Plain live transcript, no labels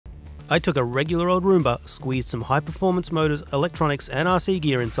I took a regular old Roomba, squeezed some high-performance motors, electronics and RC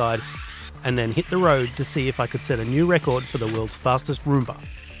gear inside, and then hit the road to see if I could set a new record for the world's fastest Roomba.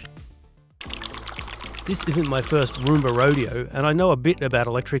 This isn't my first Roomba rodeo, and I know a bit about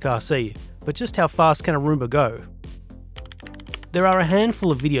electric RC, but just how fast can a Roomba go? There are a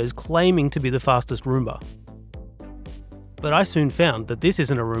handful of videos claiming to be the fastest Roomba. But I soon found that this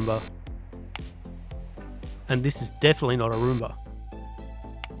isn't a Roomba. And this is definitely not a Roomba.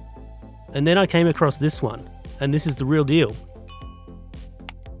 And then I came across this one, and this is the real deal.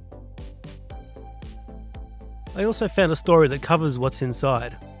 I also found a story that covers what's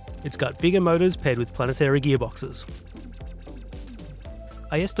inside. It's got bigger motors paired with planetary gearboxes.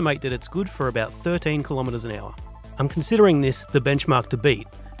 I estimate that it's good for about 13 kilometers an hour. I'm considering this the benchmark to beat,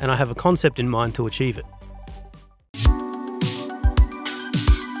 and I have a concept in mind to achieve it.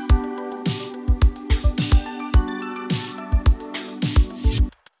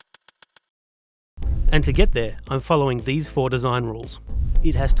 And to get there, I'm following these 4 design rules.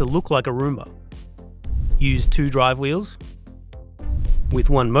 It has to look like a Roomba. Use 2 drive wheels, with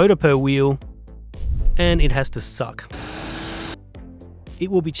 1 motor per wheel, and it has to suck. It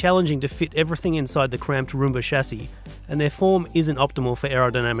will be challenging to fit everything inside the cramped Roomba chassis, and their form isn't optimal for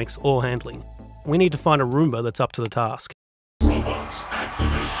aerodynamics or handling. We need to find a Roomba that's up to the task. Robots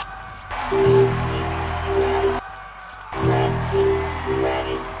activate. Green team ready. Red team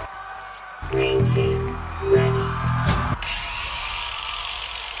ready. Green team ready.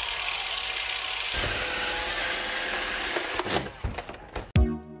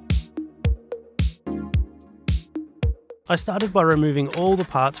 I started by removing all the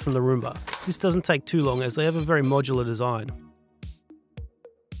parts from the Roomba. This doesn't take too long as they have a very modular design.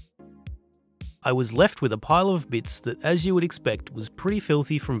 I was left with a pile of bits that, as you would expect, was pretty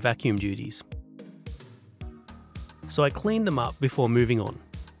filthy from vacuum duties. So I cleaned them up before moving on.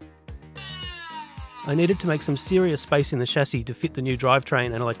 I needed to make some serious space in the chassis to fit the new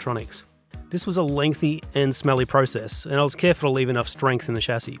drivetrain and electronics. This was a lengthy and smelly process, and I was careful to leave enough strength in the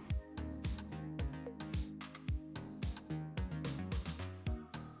chassis.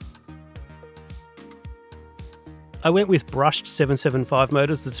 I went with brushed 775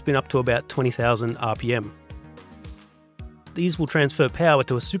 motors that spin up to about 20,000 RPM. These will transfer power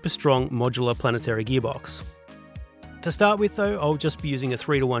to a super strong modular planetary gearbox. To start with though, I'll just be using a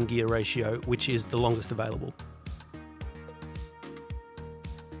 3:1 gear ratio, which is the longest available.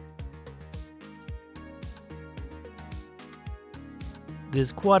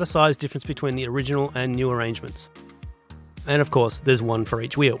 There's quite a size difference between the original and new arrangements. And of course, there's one for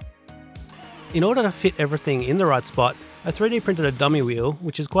each wheel. In order to fit everything in the right spot, I 3D printed a dummy wheel,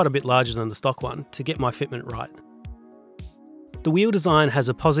 which is quite a bit larger than the stock one, to get my fitment right. The wheel design has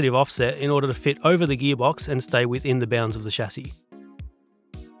a positive offset in order to fit over the gearbox and stay within the bounds of the chassis.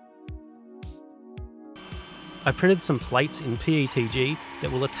 I printed some plates in PETG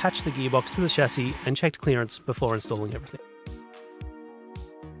that will attach the gearbox to the chassis and checked clearance before installing everything.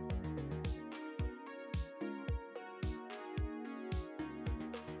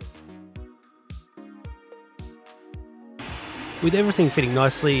 With everything fitting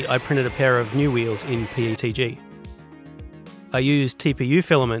nicely, I printed a pair of new wheels in PETG. I used TPU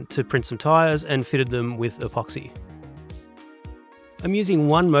filament to print some tyres and fitted them with epoxy. I'm using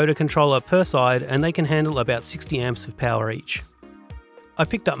 1 motor controller per side and they can handle about 60 amps of power each. I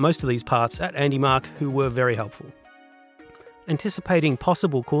picked up most of these parts at AndyMark, who were very helpful. Anticipating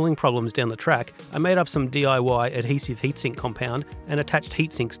possible cooling problems down the track, I made up some DIY adhesive heatsink compound and attached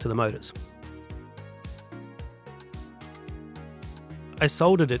heatsinks to the motors. I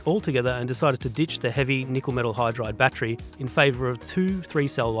soldered it all together and decided to ditch the heavy nickel metal hydride battery in favour of 2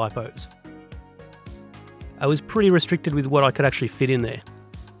 3-cell LiPos. I was pretty restricted with what I could actually fit in there.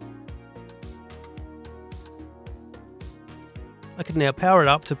 I could now power it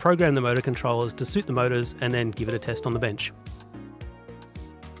up to program the motor controllers to suit the motors and then give it a test on the bench.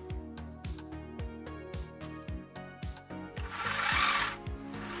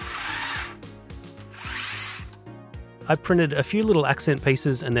 I printed a few little accent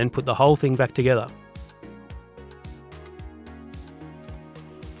pieces and then put the whole thing back together.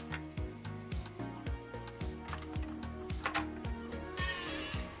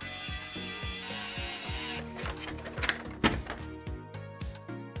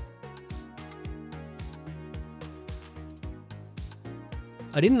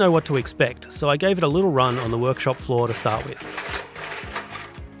 I didn't know what to expect, so I gave it a little run on the workshop floor to start with.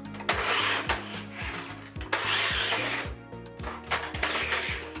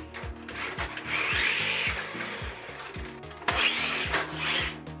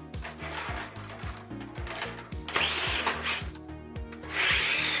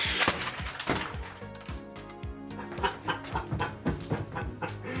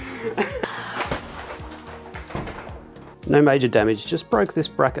 No major damage, just broke this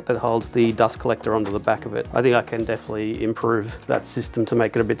bracket that holds the dust collector onto the back of it. I think I can definitely improve that system to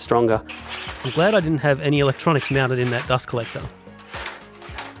make it a bit stronger. I'm glad I didn't have any electronics mounted in that dust collector.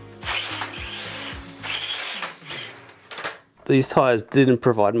 These tyres didn't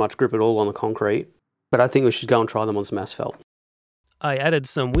provide much grip at all on the concrete, but I think we should go and try them on some asphalt. I added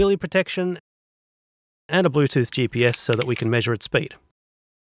some wheelie protection and a Bluetooth GPS so that we can measure its speed.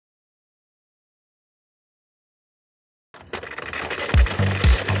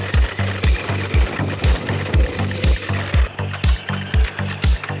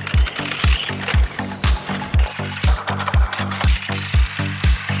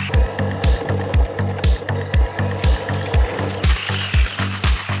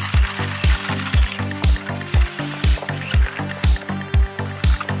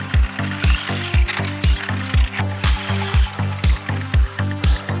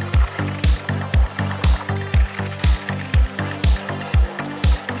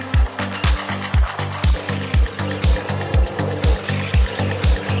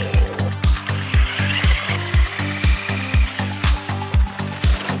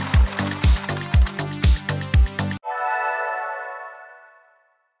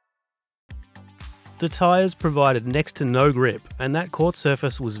 The tyres provided next to no grip, and that court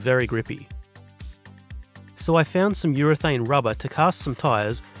surface was very grippy. So I found some urethane rubber to cast some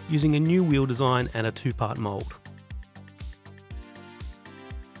tyres using a new wheel design and a 2-part mould.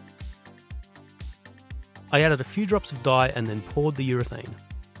 I added a few drops of dye and then poured the urethane.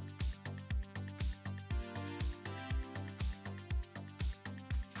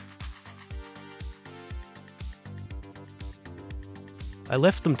 I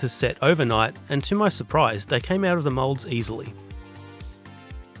left them to set overnight, and to my surprise, they came out of the moulds easily.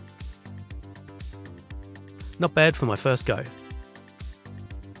 Not bad for my first go.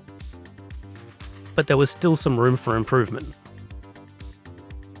 But there was still some room for improvement.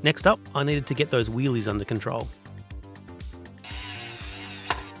 Next up, I needed to get those wheelies under control.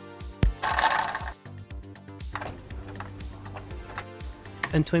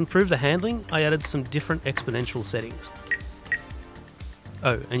 And to improve the handling, I added some different exponential settings.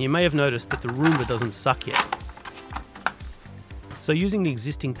 Oh, and you may have noticed that the Roomba doesn't suck yet. So using the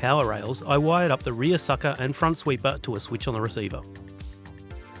existing power rails, I wired up the rear sucker and front sweeper to a switch on the receiver.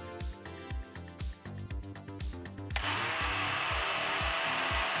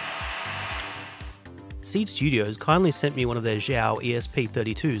 Seed Studios kindly sent me one of their XIAO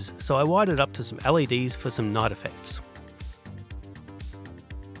ESP32s, so I wired it up to some LEDs for some night effects.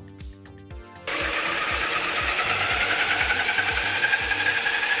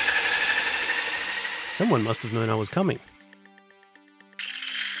 Someone must have known I was coming.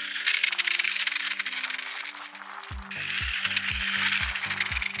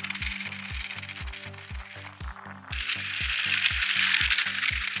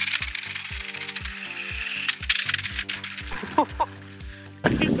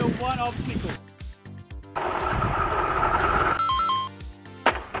 Hit the one obstacle.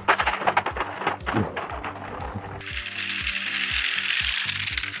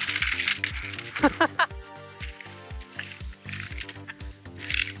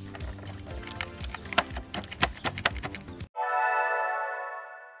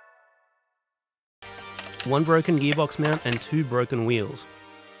 One broken gearbox mount and 2 broken wheels.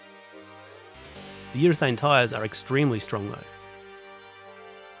 The urethane tyres are extremely strong though.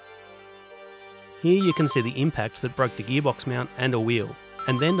 Here you can see the impact that broke the gearbox mount and a wheel,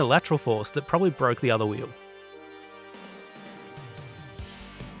 and then the lateral force that probably broke the other wheel.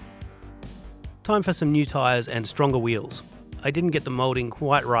 Time for some new tyres and stronger wheels. I didn't get the moulding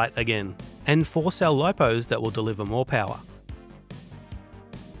quite right again, and 4-cell lipos that will deliver more power.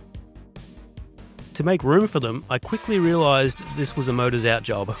 To make room for them, I quickly realised this was a motors out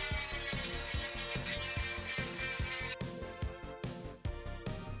job.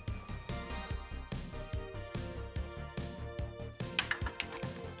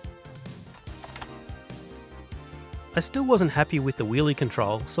 I still wasn't happy with the wheelie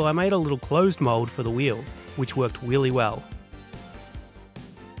control, so I made a little closed mould for the wheel, which worked really well.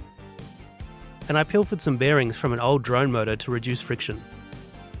 And I pilfered some bearings from an old drone motor to reduce friction.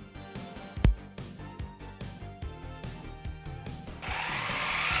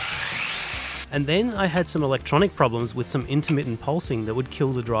 And then I had some electronic problems with some intermittent pulsing that would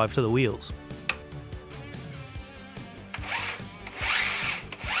kill the drive to the wheels.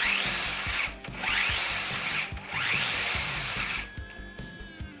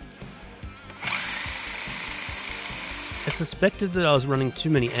 I suspected that I was running too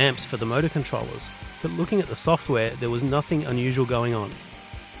many amps for the motor controllers, but looking at the software, there was nothing unusual going on.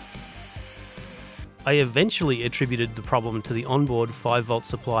 I eventually attributed the problem to the onboard 5-volt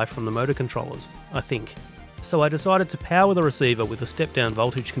supply from the motor controllers, I think. So I decided to power the receiver with a step-down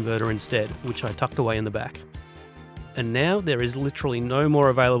voltage converter instead, which I tucked away in the back. And now there is literally no more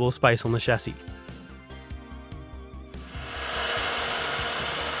available space on the chassis.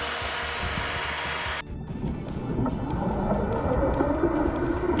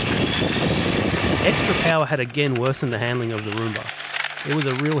 Extra power had again worsened the handling of the Roomba. It was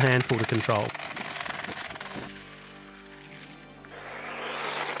a real handful to control.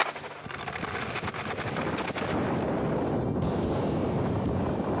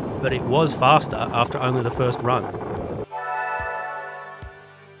 But it was faster after only the first run.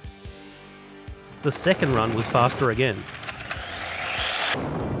 The second run was faster again.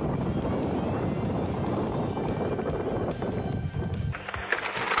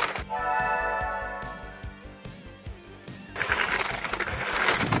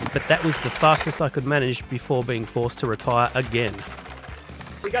 But that was the fastest I could manage before being forced to retire again.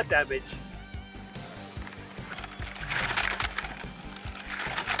 We got damage.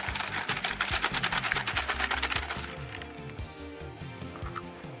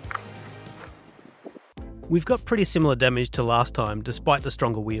 We've got pretty similar damage to last time despite the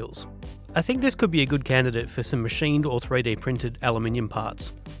stronger wheels. I think this could be a good candidate for some machined or 3D printed aluminium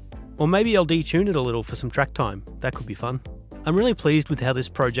parts. Or maybe I'll detune it a little for some track time, that could be fun. I'm really pleased with how this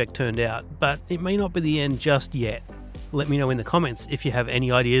project turned out, but it may not be the end just yet. Let me know in the comments if you have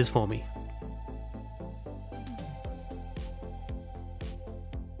any ideas for me.